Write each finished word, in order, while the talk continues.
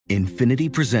Infinity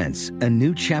presents a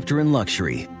new chapter in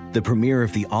luxury, the premiere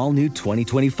of the all-new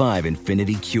 2025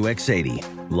 Infinity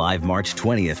QX80, live March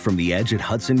 20th from the Edge at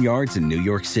Hudson Yards in New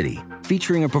York City,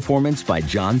 featuring a performance by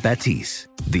John Batiste.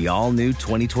 The all-new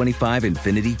 2025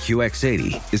 Infinity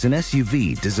QX80 is an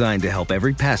SUV designed to help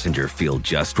every passenger feel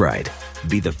just right.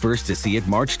 Be the first to see it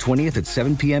March 20th at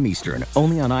 7 p.m. Eastern,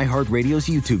 only on iHeartRadio's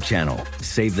YouTube channel.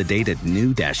 Save the date at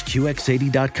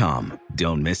new-QX80.com.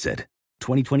 Don't miss it.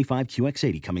 2025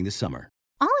 QX80 coming this summer.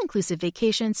 All-inclusive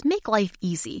vacations make life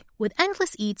easy with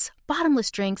endless eats, bottomless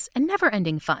drinks, and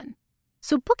never-ending fun.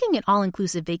 So booking an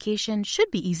all-inclusive vacation should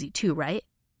be easy too, right?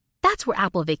 That's where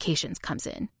Apple Vacations comes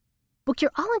in. Book your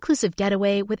all-inclusive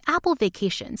getaway with Apple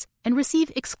Vacations and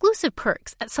receive exclusive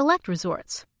perks at select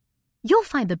resorts. You'll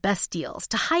find the best deals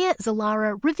to Hyatt,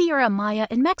 Zilara, Riviera Maya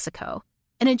in Mexico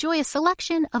and enjoy a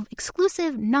selection of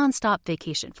exclusive non-stop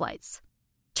vacation flights.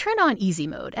 Turn on easy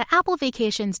mode at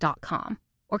applevacations.com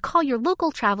or call your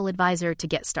local travel advisor to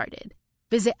get started.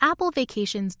 Visit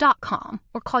applevacations.com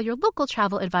or call your local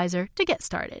travel advisor to get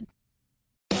started.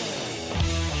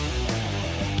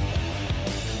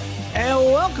 And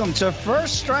welcome to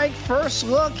First Strike, First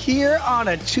Look here on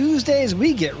a Tuesday as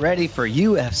we get ready for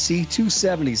UFC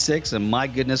 276. And my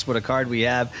goodness, what a card we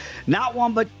have. Not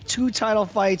one, but two title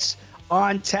fights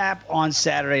on tap on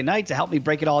Saturday night. To help me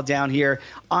break it all down here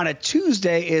on a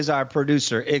Tuesday is our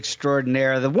producer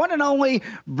extraordinaire, the one and only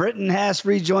Britton Hess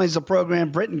rejoins the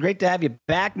program. Britton, great to have you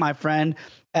back, my friend,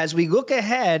 as we look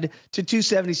ahead to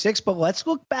 276. But let's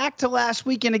look back to last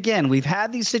weekend again. We've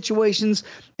had these situations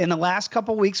in the last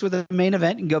couple weeks with the main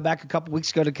event. You can go back a couple weeks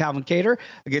ago to Calvin Kattar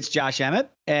against Josh Emmett.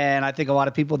 And I think a lot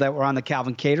of people that were on the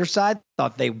Calvin Kattar side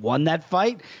thought they won that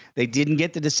fight. They didn't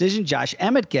get the decision. Josh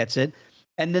Emmett gets it.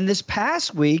 And then this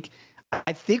past week,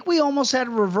 I think we almost had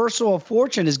a reversal of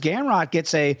fortune as Gamrot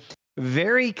gets a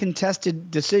very contested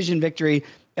decision victory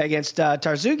against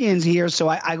Tarzogians here. So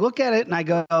I look at it and I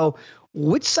go,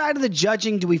 which side of the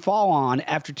judging do we fall on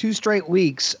after 2 straight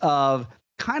weeks of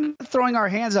kind of throwing our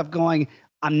hands up going,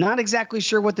 I'm not exactly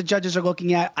sure what the judges are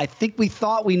looking at. I think we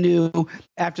thought we knew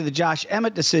after the Josh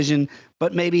Emmett decision,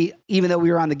 but maybe even though we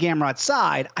were on the Gamrot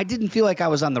side, I didn't feel like I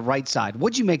was on the right side.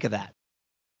 What'd you make of that?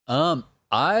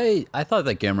 I thought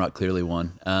that Gamrot clearly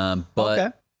won, but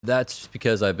okay. That's just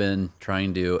because I've been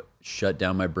trying to shut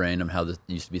down my brain on how this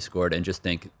used to be scored and just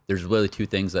think there's really 2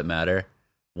 things that matter.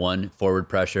 One, forward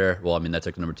pressure. Well, I mean, that's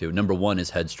like number 2. Number 1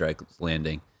 is head strike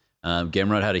landing.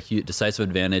 Gamrot had a huge decisive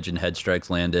advantage in head strikes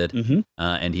landed,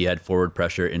 and he had forward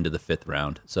pressure into the 5th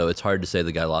round. So it's hard to say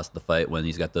the guy lost the fight when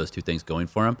he's got those 2 things going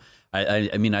for him.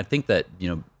 I mean, I think that,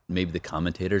 maybe the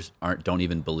commentators don't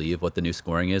even believe what the new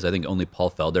scoring is. I think only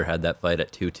Paul Felder had that fight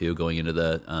at 2-2 going into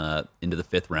the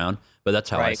 5th round, but that's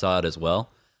how I saw it as well.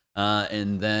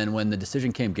 And then when the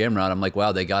decision came Gamrot, I'm like,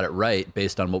 wow, they got it right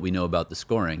based on what we know about the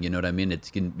scoring. You know what I mean?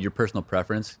 Your personal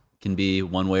preference can be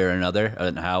one way or another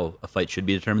and how a fight should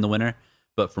be determined the winner.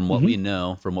 But from what we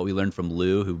know, from what we learned from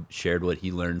Lou, who shared what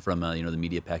he learned from the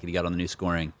media packet he got on the new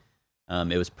scoring,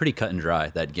 it was pretty cut and dry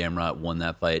that Gamrot won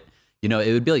that fight.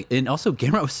 It would be like, and also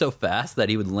Gamrot was so fast that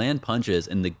he would land punches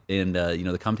and the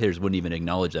commentators wouldn't even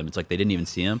acknowledge them. It's like they didn't even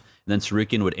see him. And then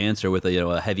Sarukian would answer with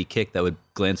a heavy kick that would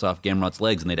glance off Gamrot's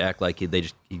legs and they'd act like he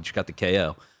just got the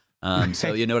KO.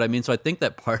 So you know what I mean? So I think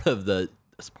that part of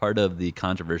the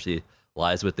controversy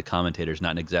lies with the commentators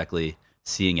not exactly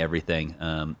seeing everything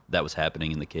that was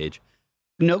happening in the cage.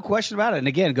 No question about it. And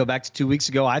again, go back to 2 weeks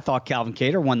ago, I thought Calvin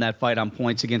Kattar won that fight on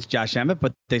points against Josh Emmett,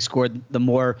 but they scored the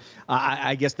more,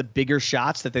 I guess, the bigger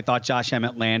shots that they thought Josh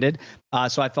Emmett landed.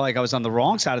 So I felt like I was on the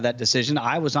wrong side of that decision.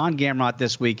 I was on Gamrot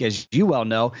this week, as you well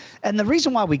know. And the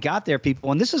reason why we got there,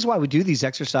 people, and this is why we do these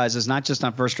exercises, not just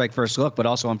on First Strike, First Look, but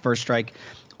also on First Strike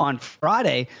on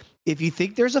Friday. If you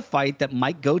think there's a fight that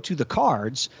might go to the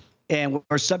cards, and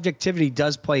where subjectivity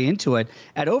does play into it,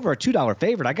 at over a $2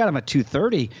 favorite, I got him at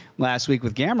 $2.30 last week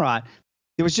with Gamrot.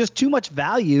 There was just too much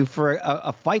value for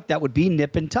a fight that would be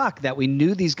nip and tuck, that we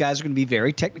knew these guys are going to be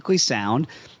very technically sound,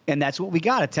 and that's what we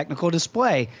got, a technical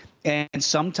display. And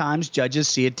sometimes judges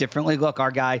see it differently. Look,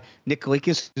 our guy, Nick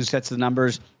Kalikas, who sets the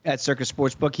numbers at Circus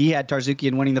Sportsbook, he had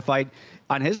Tarzogian winning the fight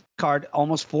on his card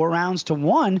almost 4 rounds to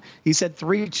 1. He said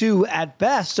 3-2 at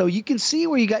best. So you can see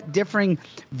where you got differing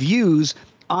views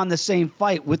on the same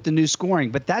fight with the new scoring.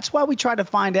 But that's why we try to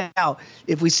find out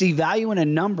if we see value in a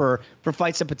number for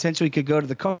fights that potentially could go to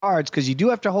the cards, because you do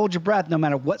have to hold your breath no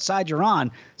matter what side you're on.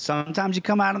 Sometimes you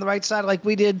come out on the right side like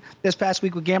we did this past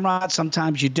week with Gamrot.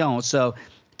 Sometimes you don't. So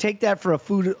take that for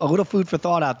a little food for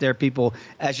thought out there, people,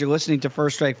 as you're listening to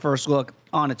First Strike, First Look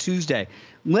on a Tuesday.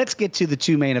 Let's get to the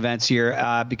 2 main events here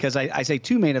because I say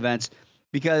 2 main events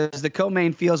because the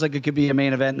co-main feels like it could be a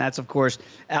main event, and that's, of course,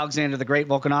 Alexander the Great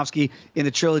Volkanovski in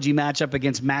the trilogy matchup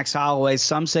against Max Holloway.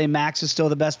 Some say Max is still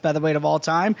the best featherweight of all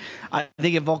time. I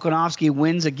think if Volkanovski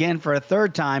wins again for a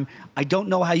third time, I don't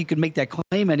know how you could make that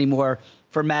claim anymore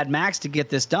for Mad Max to get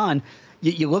this done.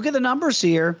 You look at the numbers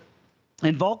here,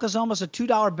 and Volk is almost a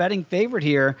 $2 betting favorite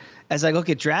here. As I look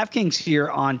at DraftKings here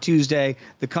on Tuesday,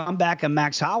 the comeback of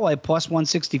Max Holloway plus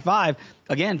 165.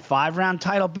 Again, 5-round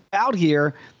title bout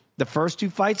here. The first two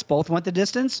fights both went the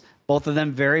distance, both of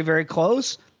them very, very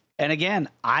close. And again,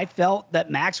 I felt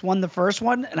that Max won the first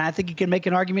one, and I think you can make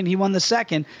an argument he won the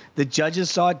second. The judges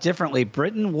saw it differently.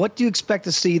 Britton, what do you expect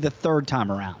to see the third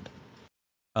time around?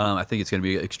 I think it's going to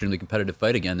be an extremely competitive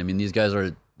fight again. I mean, these guys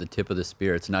are the tip of the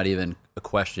spear. It's not even a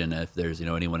question if there's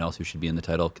anyone else who should be in the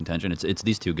title contention. It's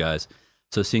these two guys.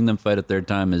 So seeing them fight a third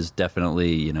time is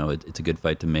definitely it's a good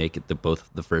fight to make. Both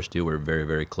the first two were very,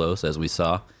 very close, as we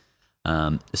saw.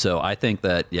 So I think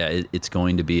that, it's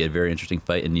going to be a very interesting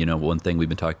fight. And, one thing we've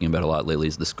been talking about a lot lately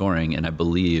is the scoring. And I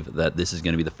believe that this is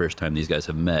going to be the first time these guys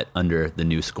have met under the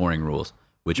new scoring rules,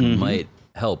 which might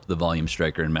help the volume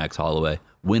striker and Max Holloway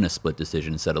win a split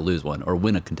decision instead of lose one, or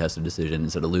win a contested decision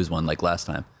instead of lose one like last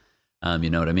time. You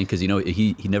know what I mean? Because,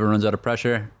 he never runs out of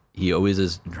pressure. He always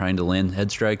is trying to land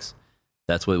head strikes.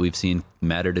 That's what we've seen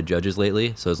matter to judges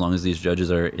lately. So as long as these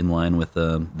judges are in line with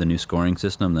the new scoring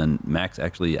system, then Max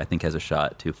actually, I think, has a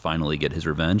shot to finally get his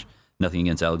revenge. Nothing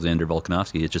against Alexander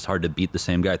Volkanovski. It's just hard to beat the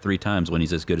same guy 3 times when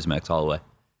he's as good as Max Holloway.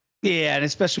 Yeah, and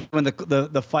especially when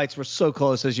the fights were so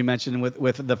close, as you mentioned,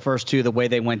 with the first two, the way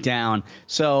they went down.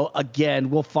 So, again,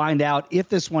 we'll find out if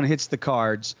this one hits the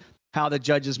cards, how the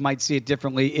judges might see it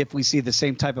differently if we see the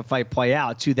same type of fight play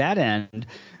out. To that end,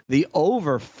 the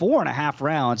over 4.5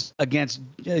 rounds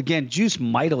juiced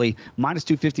mightily, minus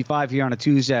 255 here on a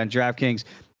Tuesday on DraftKings,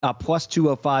 plus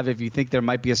 205 if you think there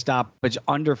might be a stoppage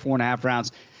under 4.5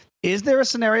 rounds. Is there a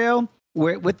scenario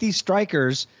where with these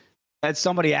strikers that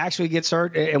somebody actually gets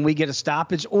hurt and we get a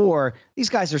stoppage, or these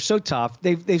guys are so tough,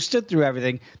 they've stood through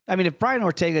everything? I mean, if Brian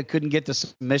Ortega couldn't get the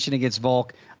submission against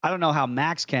Volk, I don't know how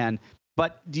Max can.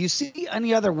 But do you see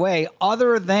any other way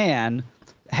other than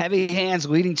heavy hands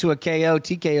leading to a KO,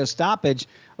 TKO stoppage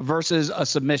versus a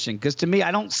submission? Because to me,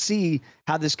 I don't see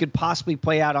how this could possibly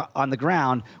play out on the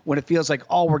ground when it feels like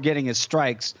all we're getting is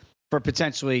strikes for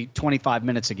potentially 25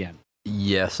 minutes again.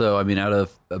 Yeah, so I mean, out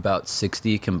of about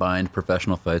 60 combined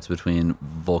professional fights between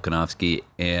Volkanovski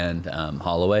and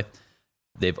Holloway,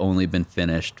 they've only been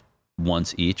finished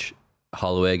once each.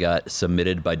 Holloway got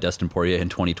submitted by Dustin Poirier in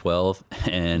 2012,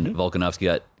 and Volkanovski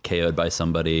got KO'd by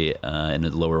somebody in a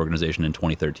lower organization in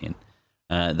 2013.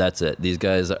 That's it. These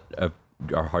guys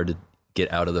are hard to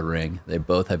get out of the ring. They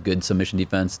both have good submission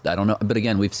defense. I don't know, but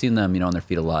again, we've seen them, on their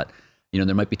feet a lot. There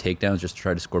might be takedowns just to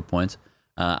try to score points.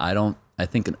 I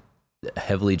think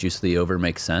heavily juice the over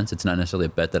makes sense. It's not necessarily a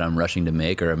bet that I'm rushing to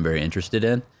make or I'm very interested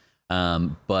in.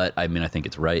 But I mean, I think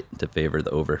it's right to favor the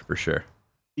over for sure.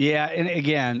 Yeah, and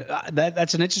again,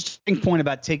 that's an interesting point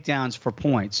about takedowns for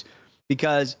points,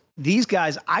 because these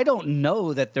guys, I don't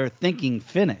know that they're thinking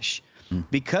finish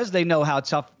because they know how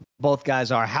tough both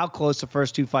guys are, how close the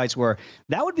first two fights were.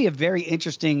 That would be a very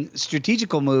interesting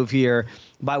strategical move here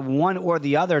by one or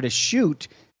the other to shoot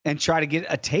and try to get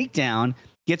a takedown,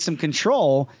 get some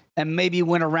control, and maybe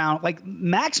win a round. Like,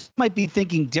 Max might be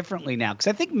thinking differently now, because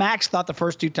I think Max thought the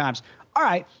first two times, all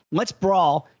right, let's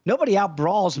brawl. Nobody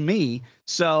out-brawls me,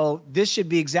 so this should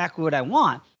be exactly what I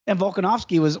want. And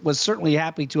Volkanovski was certainly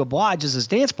happy to oblige as his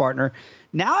dance partner.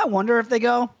 Now I wonder if they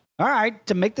go, all right,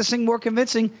 to make this thing more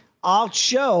convincing, I'll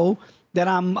show that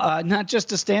I'm not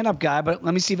just a stand-up guy, but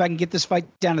let me see if I can get this fight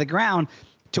down to the ground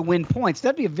to win points.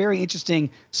 That'd be a very interesting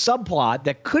subplot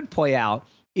that could play out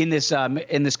in this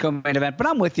co-main event. But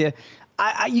I'm with you.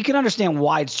 You can understand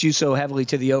why it's juiced so heavily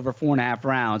to the over 4.5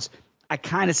 rounds. I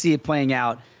kind of see it playing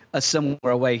out a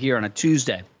similar way here on a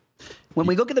Tuesday. When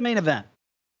we look at the main event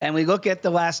and we look at the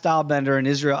last style bender in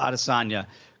Israel Adesanya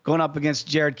going up against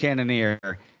Jared Cannonier,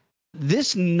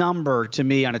 this number to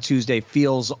me on a Tuesday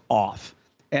feels off.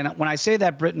 And when I say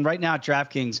that, Britton, right now at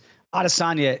DraftKings,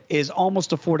 Adesanya is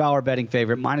almost a $4 betting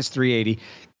favorite, minus 380.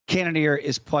 Cannonier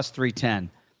is plus 310.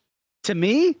 To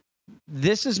me,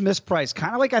 this is mispriced,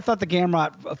 kind of like I thought the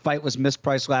Gamrot fight was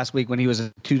mispriced last week when he was a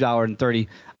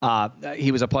 $2.30.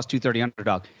 He was a plus 230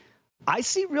 underdog. I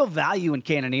see real value in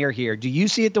Cannonier here. Do you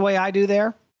see it the way I do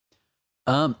there?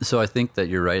 So I think that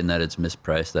you're right in that it's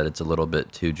mispriced, that it's a little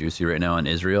bit too juicy right now in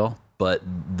Israel. But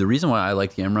the reason why I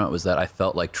liked Gamrot was that I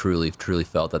felt like truly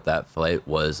felt that fight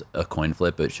was a coin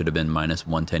flip. It should have been minus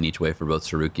 110 each way for both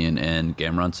Sarukian and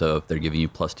Gamrot. So if they're giving you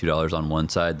plus $2 on one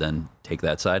side, then take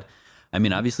that side. I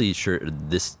mean, obviously, sure,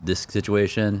 this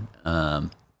situation,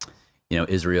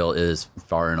 Israel is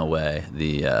far and away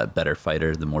the better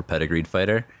fighter, the more pedigreed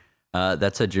fighter.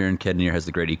 That said, Jaron Cannonier has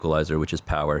the great equalizer, which is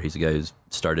power. He's a guy who's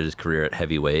started his career at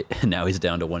heavyweight, and now he's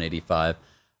down to 185.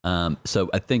 So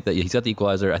I think that he's got the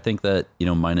equalizer. I think that,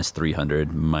 minus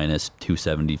 300, minus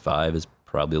 275 is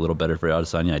probably a little better for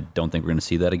Adesanya. I don't think we're going to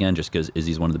see that again, just because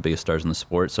Izzy's one of the biggest stars in the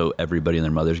sport. So everybody and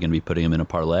their mother is going to be putting him in a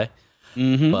parlay.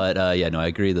 Mm-hmm. But I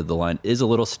agree that the line is a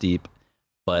little steep,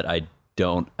 but I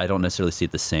don't necessarily see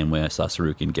it the same way I saw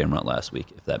Saruki and Gamrot last week,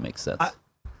 if that makes sense.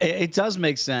 It does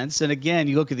make sense. And again,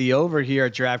 you look at the over here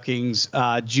at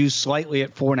DraftKings, juice slightly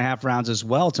at 4.5 rounds as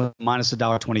well to minus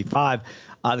 $1.25.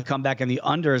 The comeback and the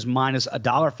under is minus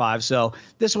 $1.05. So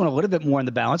this one a little bit more in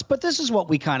the balance, but this is what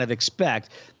we kind of expect.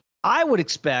 I would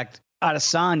expect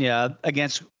Adesanya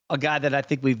against a guy that I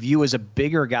think we view as a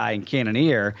bigger guy in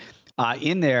Cannonier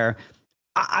in there.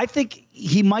 I think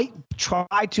he might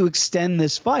try to extend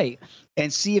this fight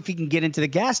and see if he can get into the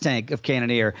gas tank of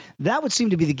Cannonier. That would seem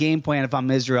to be the game plan if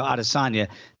I'm Israel Adesanya.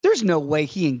 There's no way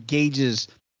he engages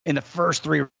in the first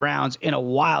 3 rounds in a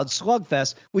wild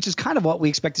slugfest, which is kind of what we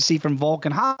expect to see from Volk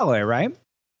and Holloway, right?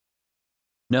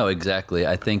 No, exactly.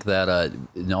 I think that,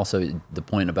 and also the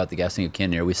point about the gas tank of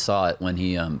Cannonier, we saw it when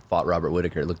he fought Robert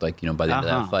Whittaker. It looked like, by the end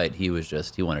of that fight, he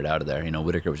wanted out of there.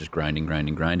 Whittaker was just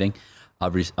grinding.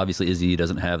 Obviously, Izzy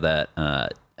doesn't have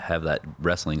that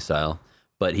wrestling style,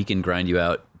 but he can grind you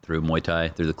out through Muay Thai,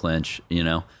 through the clinch,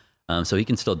 so he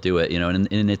can still do it,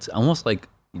 and it's almost like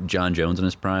John Jones in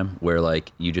his prime, where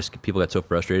like people got so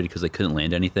frustrated because they couldn't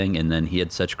land anything, and then he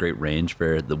had such great range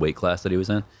for the weight class that he was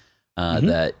in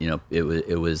that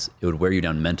it would wear you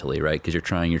down mentally, right? Because you're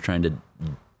trying to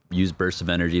use bursts of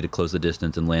energy to close the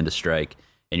distance and land a strike,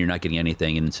 and you're not getting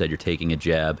anything, and instead you're taking a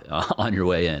jab on your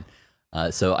way in.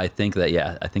 So I think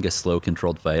that, I think a slow,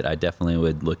 controlled fight, I definitely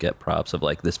would look at props of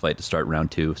like this fight to start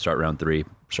round 2, start round 3,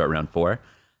 start round 4.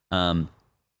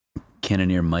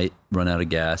 Cannonier might run out of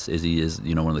gas. Izzy is,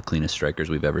 one of the cleanest strikers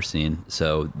we've ever seen.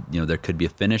 So, there could be a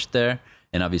finish there.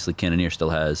 And obviously Cannonier still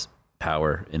has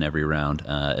power in every round,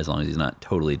 as long as he's not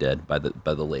totally dead by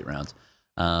the late rounds.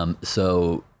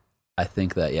 So I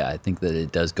think that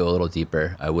it does go a little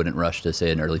deeper. I wouldn't rush to say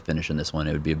an early finish in this one.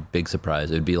 It would be a big surprise.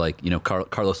 It would be like,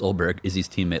 Carlos Ulberg, Izzy's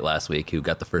teammate last week, who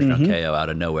got the first round KO out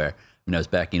of nowhere. I was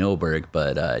backing Ulberg,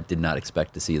 but did not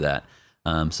expect to see that.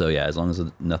 As long as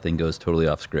nothing goes totally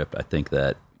off script, I think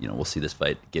that, we'll see this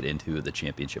fight get into the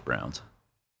championship rounds.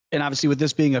 And obviously with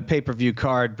this being a pay-per-view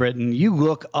card, Britton, you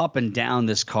look up and down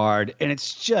this card and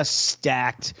it's just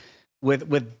stacked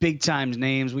with big time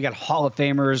names. We got Hall of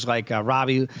Famers like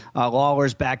Robbie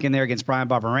Lawler's back in there against Brian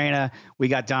Barberena. We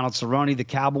got Donald Cerrone, the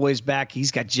Cowboys, back.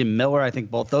 He's got Jim Miller. I think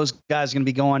both those guys are going to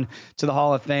be going to the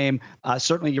Hall of Fame.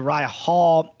 Certainly Uriah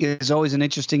Hall is always an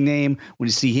interesting name when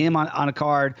you see him on a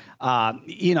card.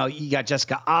 You got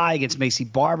Jessica Ai against Macy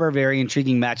Barber. Very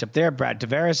intriguing matchup there. Brad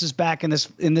Tavares is back in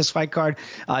this fight card.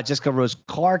 Jessica Rose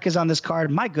Clark is on this card.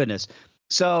 My goodness.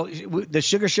 So the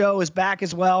Sugar Show is back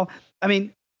as well. I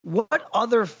mean, what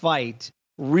other fight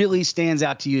really stands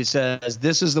out to you, says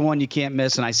this is the one you can't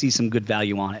miss and I see some good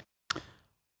value on it?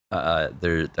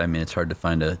 It's hard to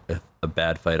find a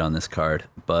bad fight on this card,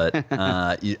 but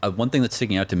one thing that's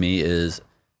sticking out to me is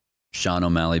Sean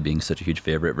O'Malley being such a huge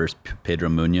favorite versus Pedro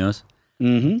Munoz.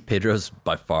 Mm-hmm. Pedro's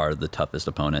by far the toughest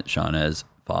opponent Sean has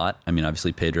fought.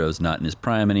 Obviously Pedro's not in his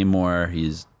prime anymore.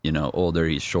 He's, older,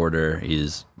 he's shorter.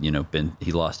 He's,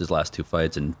 he lost his last 2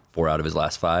 fights and 4 out of his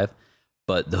last 5.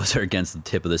 But those are against the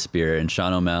tip of the spear. And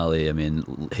Sean O'Malley,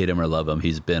 hate him or love him,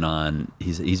 he's been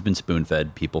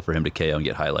spoon-fed people for him to KO and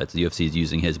get highlights. The UFC is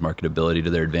using his marketability to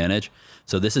their advantage.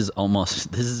 So this is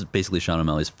basically Sean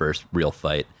O'Malley's first real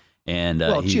fight. And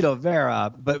Chito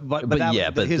Vera, but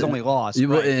his only loss.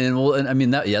 Right?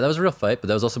 That was a real fight, but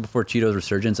that was also before Chito's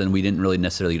resurgence, and we didn't really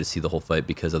necessarily get to see the whole fight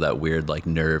because of that weird like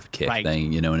nerve kick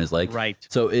thing, in his leg. Right.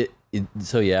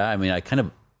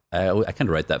 I kind of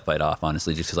write that fight off,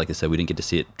 honestly, just because, like I said, we didn't get to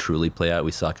see it truly play out.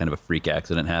 We saw kind of a freak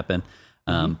accident happen.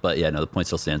 The point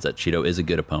still stands that Chito is a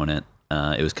good opponent.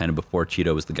 It was kind of before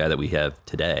Chito was the guy that we have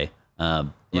today.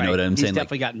 You know what I'm saying? He's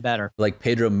definitely gotten better. Like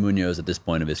Pedro Munoz at this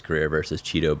point of his career versus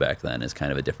Chito back then is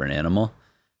kind of a different animal.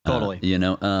 Totally.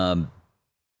 I'm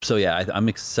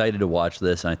excited to watch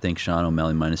this. And I think Sean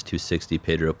O'Malley minus 260,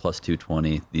 Pedro plus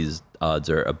 220. These odds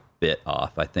are a bit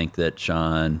off. I think that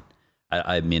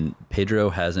Pedro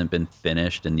hasn't been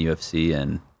finished in the UFC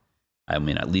in,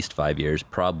 at least 5 years,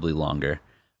 probably longer.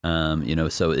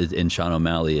 And Sean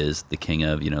O'Malley is the king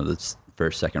of, the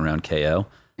first, second round KO.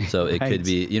 So it could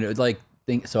be,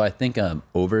 I think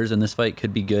overs in this fight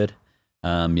could be good.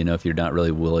 If you're not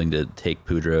really willing to take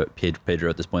Pedro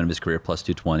at this point of his career, plus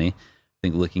 220, I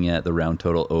think looking at the round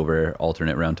total over,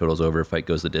 alternate round totals over, fight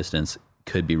goes the distance,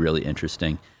 could be really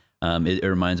interesting. It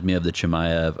reminds me of the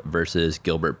Chimaev versus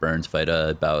Gilbert Burns fight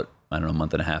about, a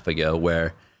month and a half ago,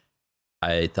 where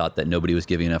I thought that nobody was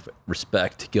giving enough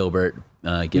respect to Gilbert,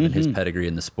 given his pedigree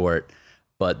in the sport.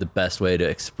 But the best way to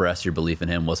express your belief in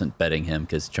him wasn't betting him,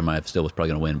 because Chimaev still was probably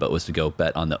going to win, but was to go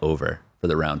bet on the over for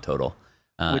the round total.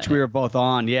 Which we were both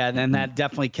on. Yeah, and then that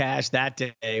definitely cashed that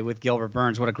day with Gilbert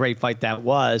Burns. What a great fight that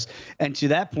was. And to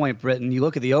that point, Britton, you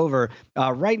look at the over.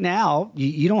 Right now,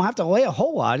 you don't have to lay a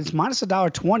whole lot. It's minus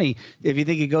 $1.20 if you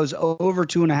think it goes over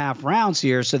 2.5 rounds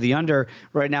here. So the under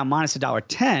right now, minus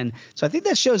 $1.10. So I think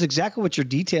that shows exactly what you're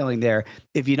detailing there.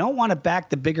 If you don't want to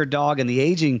back the bigger dog and the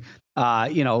aging,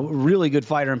 really good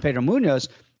fighter in Pedro Munoz,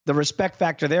 the respect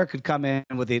factor there could come in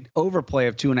with the overplay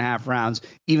of 2.5 rounds,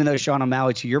 even though Sean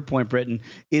O'Malley, to your point, Britton,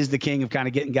 is the king of kind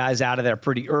of getting guys out of there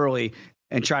pretty early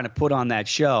and trying to put on that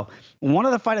show. One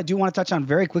other fight I do want to touch on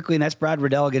very quickly, and that's Brad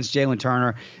Riddell against Jalen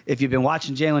Turner. If you've been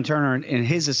watching Jalen Turner in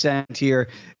his ascent here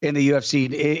in the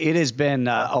UFC, it has been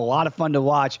a lot of fun to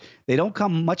watch. They don't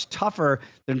come much tougher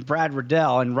than Brad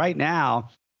Riddell, and right now,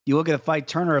 you look at the fight,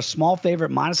 Turner, a small favorite,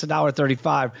 minus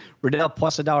 $1.35, Riddell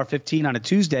plus $1.15 on a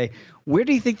Tuesday. Where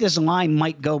do you think this line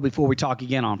might go before we talk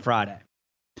again on Friday?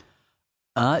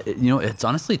 It's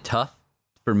honestly tough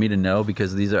for me to know,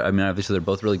 because these are, obviously they're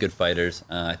both really good fighters.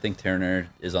 I think Turner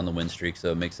is on the win streak,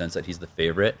 so it makes sense that he's the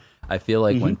favorite. I feel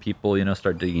like when people,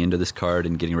 start digging into this card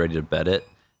and getting ready to bet it,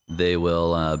 they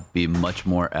will be much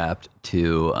more apt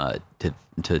to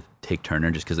take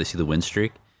Turner just because they see the win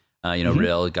streak.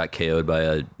 Riddell got KO'd by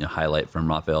a highlight from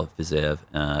Rafael Fiziev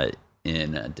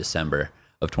in December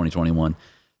of 2021.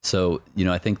 So,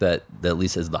 I think that at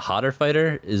least as the hotter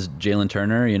fighter is Jalen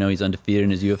Turner. He's undefeated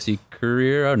in his UFC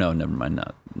career. Oh, no, never mind.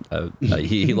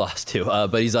 He lost too,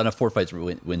 but he's on a 4 fights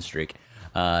win streak.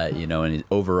 And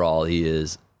overall he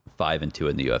is 5-2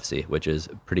 in the UFC, which is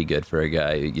pretty good for a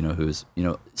guy, who's,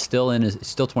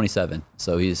 still 27.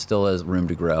 So he still has room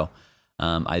to grow.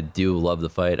 I do love the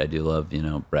fight. I do love,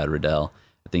 Brad Riddell.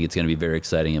 I think it's going to be very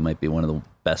exciting. It might be one of the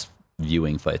best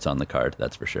viewing fights on the card.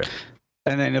 That's for sure.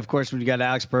 And then, of course, when you got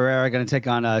Alex Pereira going to take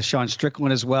on Sean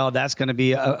Strickland as well, that's going to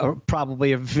be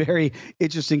probably a very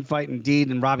interesting fight indeed.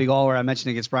 And Robbie Lawler, I mentioned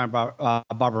against Brian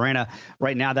Barberena.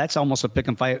 Right now, that's almost a pick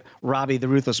and fight. Robbie, the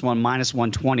ruthless one, minus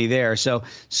 120 there. So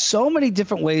many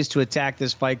different ways to attack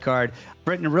this fight card.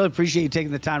 Britton, I really appreciate you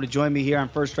taking the time to join me here on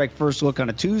First Strike First Look on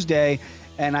a Tuesday.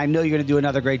 And I know you're going to do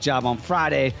another great job on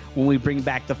Friday when we bring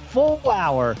back the full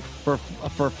hour for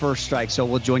First Strike. So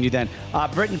we'll join you then.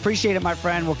 Britton, appreciate it, my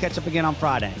friend. We'll catch up again on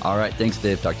Friday. All right. Thanks,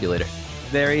 Dave. Talk to you later.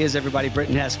 There he is, everybody.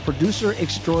 Britton Hess, producer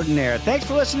extraordinaire. Thanks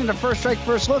for listening to First Strike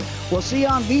First Look. We'll see you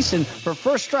on VSiN for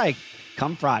First Strike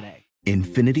come Friday.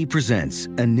 Infiniti presents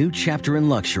a new chapter in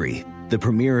luxury. The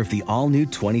premiere of the all-new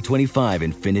 2025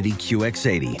 Infiniti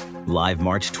QX80. Live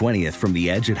March 20th from the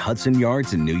Edge at Hudson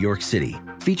Yards in New York City.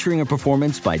 Featuring a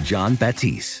performance by John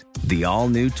Batiste. The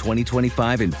all-new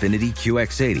 2025 Infiniti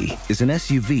QX80 is an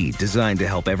SUV designed to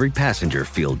help every passenger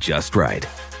feel just right.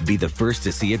 Be the first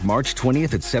to see it March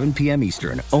 20th at 7 p.m.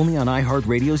 Eastern, only on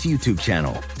iHeartRadio's YouTube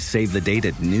channel. Save the date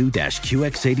at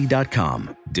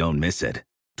new-QX80.com. Don't miss it.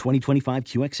 2025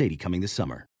 QX80 coming this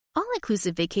summer.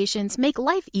 All-inclusive vacations make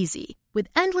life easy with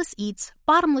endless eats,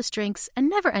 bottomless drinks, and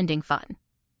never-ending fun.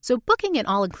 So booking an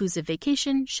all-inclusive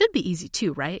vacation should be easy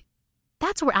too, right?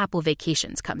 That's where Apple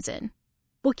Vacations comes in.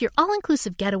 Book your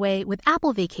all-inclusive getaway with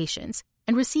Apple Vacations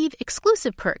and receive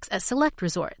exclusive perks at select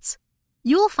resorts.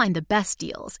 You'll find the best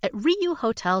deals at Riu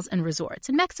Hotels and Resorts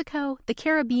in Mexico, the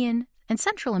Caribbean, and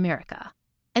Central America.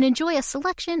 And enjoy a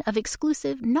selection of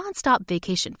exclusive nonstop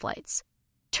vacation flights.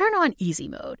 Turn on easy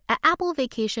mode at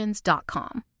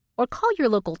applevacations.com or call your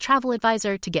local travel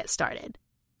advisor to get started.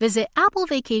 Visit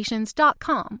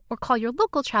applevacations.com or call your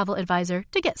local travel advisor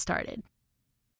to get started.